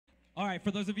All right,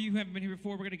 for those of you who haven't been here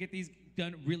before, we're going to get these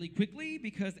done really quickly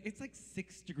because it's like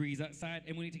 6 degrees outside,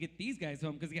 and we need to get these guys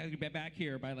home because they got to be back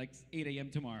here by like 8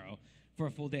 a.m. tomorrow for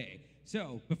a full day.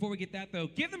 So before we get that, though,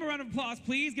 give them a round of applause,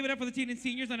 please. Give it up for the teen and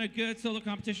seniors on a good solo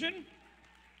competition.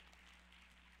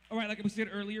 All right, like we said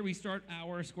earlier, we start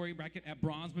our scoring bracket at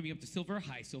bronze, moving up to silver,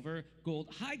 high silver, gold,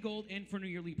 high gold, and for New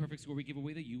Yearly Perfect Score, we give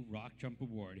away the You Rock Jump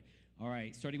Award. All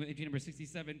right, starting with entry number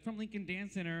 67 from Lincoln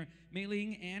Dance Center, Mei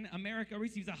Ling and America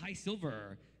receives a high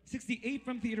silver. 68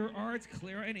 from Theater Arts,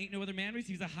 Clara and Ain't No Other Man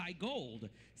receives a high gold.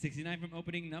 69 from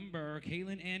opening number,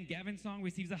 Kaylin and Gavin Song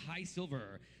receives a high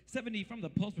silver. 70 from the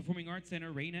Pulse Performing Arts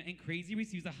Center, Raina and Crazy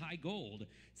receives a high gold.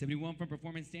 71 from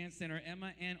Performance Dance Center,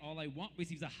 Emma and All I Want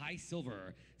receives a high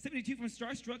silver. 72 from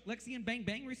Starstruck, Lexi and Bang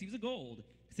Bang receives a gold.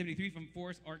 73 from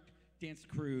Forest Art Dance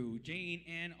Crew, Jane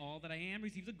and All That I Am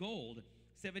receives a gold.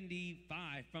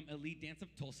 75 from Elite Dance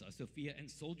of Tulsa, Sophia and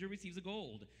Soldier receives a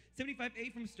gold.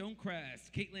 75A from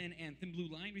Stonecrest, Caitlin and Thin Blue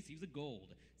Line receives a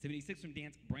gold. 76 from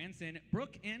Dance Branson,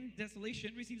 Brooke and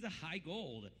Desolation receives a high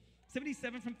gold.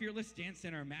 77 from Fearless Dance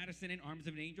Center, Madison and Arms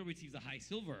of an Angel receives a high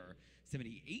silver.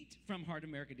 78 from Heart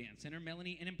America Dance Center,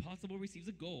 Melanie and Impossible receives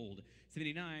a gold.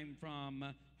 79 from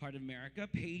Heart of America,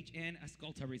 Paige and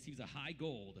Ascolta receives a high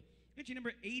gold. Entry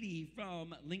number 80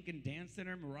 from Lincoln Dance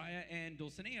Center, Mariah and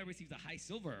Dulcinea receives a high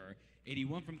silver.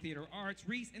 81 from Theater Arts,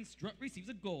 Reese and Strut receives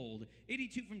a gold.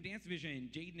 82 from Dance Vision,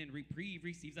 Jaden and Reprieve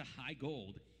receives a high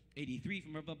gold. 83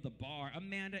 from Above the Bar,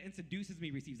 Amanda and Seduces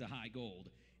Me receives a high gold.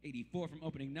 84 from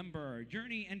Opening Number,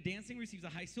 Journey and Dancing receives a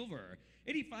high silver.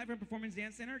 85 from Performance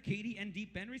Dance Center, Katie and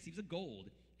Deep Bend receives a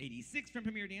gold. 86 from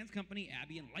Premier Dance Company,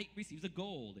 Abby and Light receives a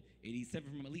gold. 87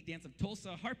 from Elite Dance of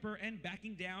Tulsa, Harper and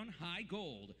Backing Down, high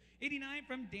gold. 89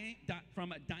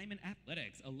 from Diamond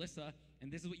Athletics, Alyssa,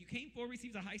 and This Is What You Came For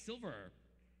receives a high silver.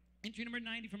 Entry number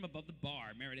 90 from Above the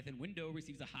Bar, Meredith and Window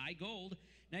receives a high gold.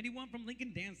 91 from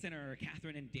Lincoln Dance Center,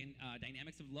 Catherine and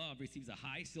Dynamics of Love receives a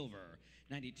high silver.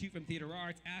 92 from Theater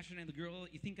Arts, Ashton and the Girl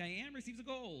You Think I Am receives a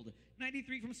gold.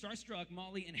 93 from Starstruck,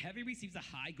 Molly and Heavy receives a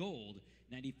high gold.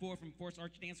 94 from Force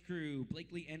Arch Dance Crew,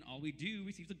 Blakely and All We Do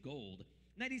receives a gold.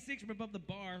 96 from Above the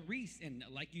Bar, Reese and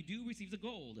Like You Do receives a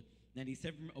gold.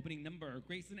 97 from Opening Number,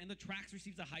 Grayson and the Tracks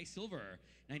receives a high silver.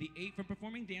 98 from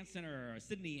Performing Dance Center,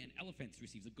 Sydney and Elephants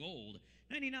receives a gold.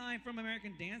 99 from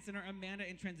American Dance Center, Amanda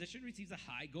in Transition receives a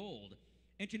high gold.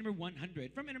 Entry number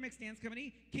 100 from Intermix Dance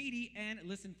Company, Katie and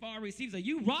Listen Far receives a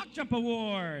You Rock Jump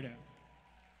Award.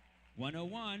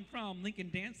 101 from Lincoln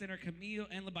Dance Center, Camille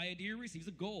and LaBayadir receives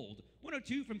a gold.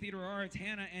 102 from Theater Arts,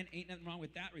 Hannah and Ain't Nothing Wrong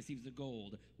With That receives a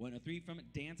gold. 103 from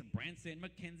Dance Branson,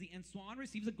 Mackenzie and Swan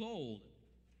receives a gold.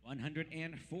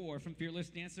 104 from Fearless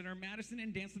Dance Center, Madison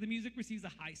and Dance to the Music receives a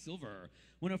high silver.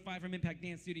 105 from Impact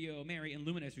Dance Studio, Mary and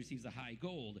Luminous receives a high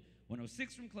gold.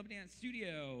 106 from Club Dance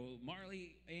Studio,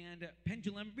 Marley and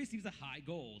Pendulum receives a high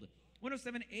gold.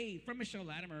 107A from Michelle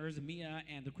Latimer's, Mia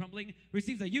and The Crumbling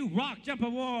receives a You Rock Jump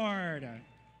Award.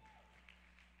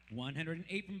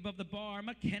 108 from Above the Bar,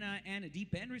 McKenna and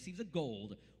Deep End receives a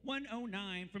gold.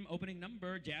 109 from Opening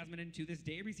Number, Jasmine and To This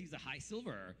Day receives a high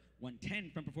silver.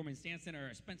 110 from Performance Dance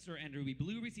Center, Spencer and Ruby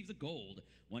Blue receives a gold.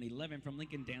 111 from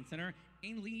Lincoln Dance Center,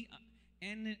 Annalise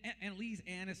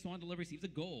and Swandala receives a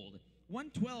gold.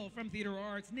 112 from Theater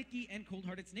Arts, Nikki and Cold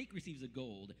Hearted Snake receives a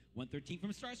gold. 113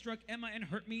 from Starstruck, Emma and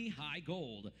Hurt Me, high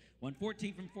gold.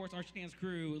 114 from Force Arch Dance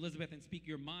Crew, Elizabeth and Speak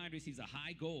Your Mind receives a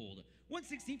high gold.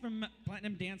 116 from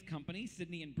Platinum Dance Company,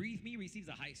 Sydney and Breathe Me receives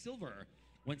a high silver.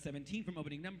 117 from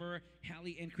Opening Number,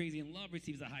 Hallie and Crazy in Love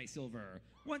receives a high silver.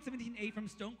 117A from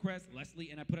Stonecrest,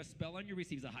 Leslie and I Put a Spell on You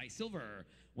receives a high silver.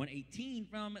 118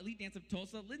 from Elite Dance of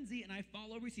Tulsa, Lindsay and I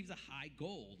Follow receives a high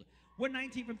gold.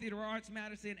 119 from Theater Arts,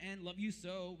 Madison and Love You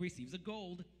So receives a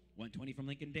gold. 120 from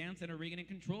Lincoln Dance Center, Reagan and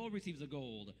Control receives a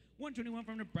gold. 121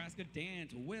 from Nebraska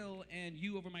Dance, Will and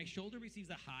You Over My Shoulder receives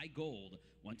a high gold.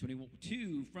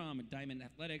 122 from Diamond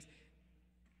Athletics,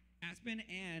 Aspen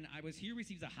and I Was Here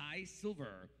receives a high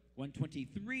silver.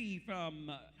 123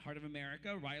 from Heart of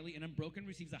America, Riley and Unbroken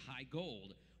receives a high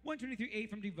gold. 123A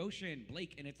from Devotion,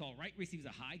 Blake and It's All Right receives a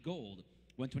high gold.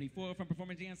 124 from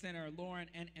Performance Dance Center, Lauren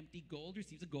and Empty Gold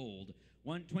receives a gold.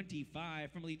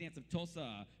 125 from Elite Dance of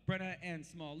Tulsa, Brenna and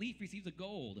Small Leaf receives a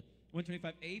gold.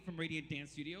 125A from Radiant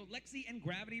Dance Studio, Lexi and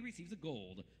Gravity receives a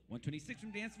gold. 126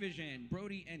 from Dance Vision,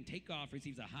 Brody and Takeoff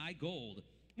receives a high gold.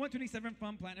 127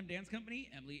 from Platinum Dance Company,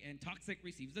 Emily and Toxic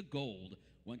receives a gold.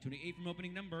 128 from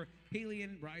Opening Number, Haley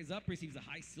and Rise Up receives a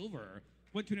high silver.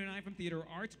 129 from Theater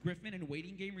Arts, Griffin and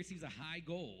Waiting Game receives a high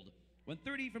gold.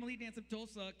 130 from Elite Dance of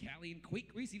Tulsa, Callie and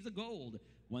Quake receives a gold.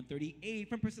 138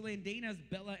 from Priscilla and Dana's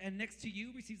Bella and Next to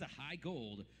You receives a high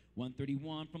gold.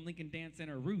 131 from Lincoln Dance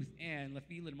Center, Ruth and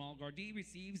Lafila and Malgardi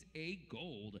receives a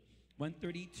gold.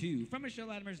 132 from Michelle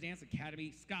Latimer's Dance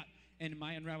Academy, Scott and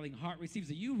My Unraveling Heart receives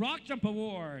a You Rock Jump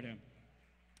Award.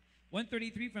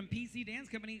 133 from PC Dance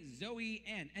Company, Zoe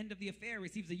and End of the Affair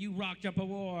receives a You Rock Jump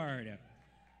Award.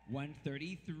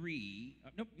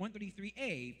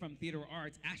 133A from Theater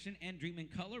Arts, Action and Dream in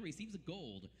Color receives a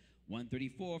gold.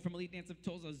 134 from Elite Dance of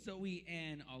Tulsa, Zoe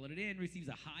and All It In receives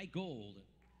a high gold.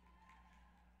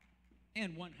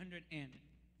 And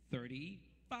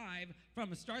 135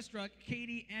 from Starstruck,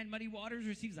 Katie and Muddy Waters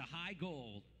receives a high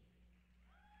gold.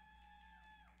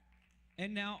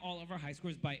 And now all of our high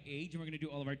scores by age, and we're going to do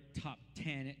all of our top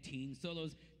 10 teen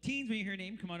solos. Teens, when you hear your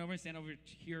name, come on over and stand over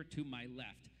here to my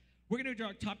left. We're going to do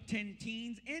our top 10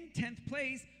 teens. In 10th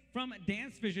place from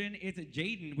Dance Vision, it's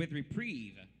Jaden with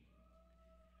Reprieve.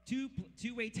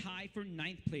 Two-way tie for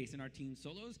 9th place in our teen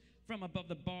solos. From Above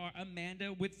the Bar,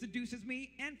 Amanda with Seduces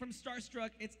Me. And from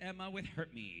Starstruck, it's Emma with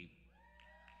Hurt Me.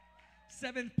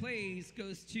 7th place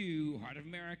goes to Heart of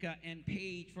America and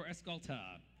Paige for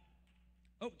Escolta.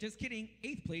 Oh, just kidding.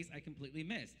 8th place, I completely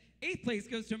missed. 8th place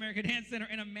goes to American Dance Center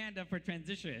and Amanda for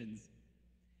Transitions.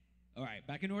 All right,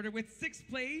 back in order with 6th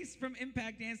place from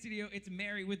Impact Dance Studio, it's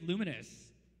Mary with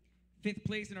Luminous. 5th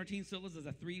place in our teen solos is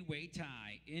a 3-way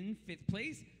tie. In 5th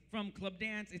place from Club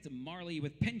Dance, it's Marley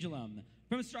with Pendulum.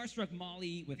 From Starstruck,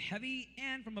 Molly with Heavy.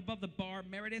 And from Above the Bar,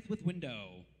 Meredith with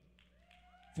Window.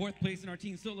 4th place in our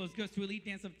teen solos goes to Elite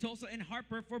Dance of Tulsa and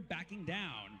Harper for Backing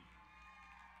Down.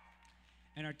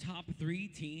 And our top 3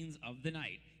 teens of the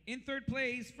night. In 3rd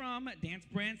place from Dance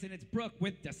Branson, it's Brooke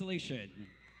with Desolation.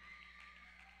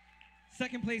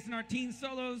 2nd place in our teen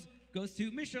solos goes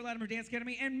to Michelle Latimer Dance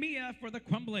Academy and Mia for The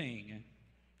Crumbling.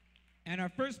 And our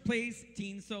 1st place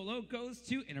teen solo goes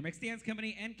to Intermix Dance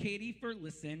Company and Katie for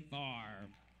Listen Far.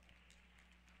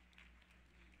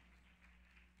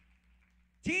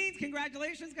 Teens,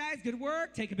 congratulations, guys. Good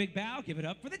work. Take a big bow. Give it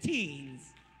up for the teens.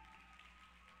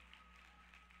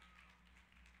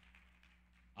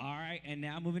 All right, and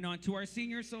now moving on to our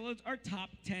senior solos, our top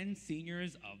 10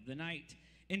 seniors of the night.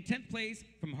 In 10th place,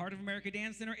 from Heart of America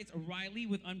Dance Center, it's Riley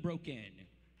with Unbroken.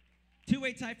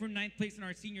 2-way tie for 9th place in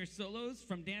our senior solos.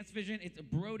 From Dance Vision, it's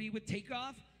Brody with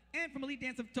Takeoff. And from Elite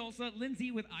Dance of Tulsa,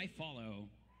 Lindsay with I Follow.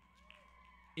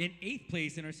 In 8th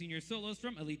place in our senior solos,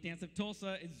 from Elite Dance of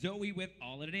Tulsa, it's Zoe with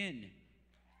All It In.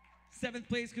 7th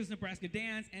place goes Nebraska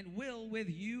Dance and Will with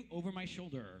You Over My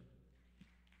Shoulder.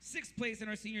 6th place in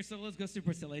our senior solos goes to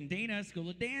Priscilla and Dana, School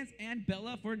of Dance, and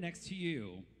Bella for Next to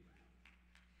You.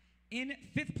 In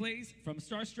 5th place, from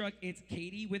Starstruck, it's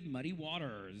Katie with Muddy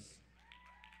Waters.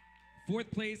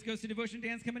 4th place goes to Devotion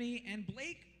Dance Company and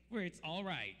Blake for It's All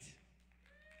Right.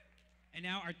 And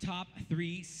now our top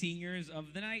 3 seniors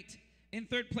of the night. In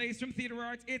 3rd place from Theater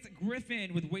Arts, it's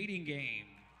Griffin with Waiting Game.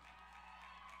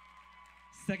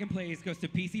 2nd place goes to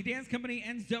PC Dance Company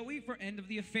and Zoe for End of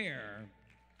the Affair.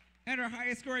 And our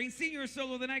highest scoring senior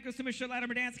solo of the night goes to Michelle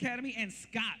Latimer Dance Academy and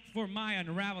Scott for My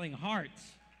Unraveling Heart.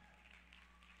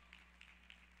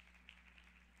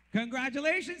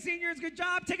 Congratulations, seniors. Good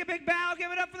job. Take a big bow.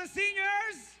 Give it up for the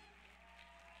seniors.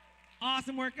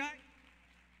 Awesome work, guys.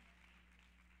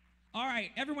 All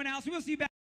right, everyone else, we will see you back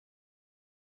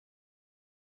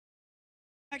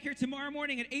here tomorrow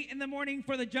morning at 8 in the morning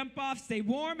for the jump off. Stay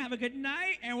warm. Have a good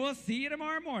night, and we'll see you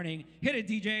tomorrow morning. Hit it,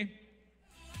 DJ.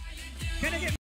 Can I get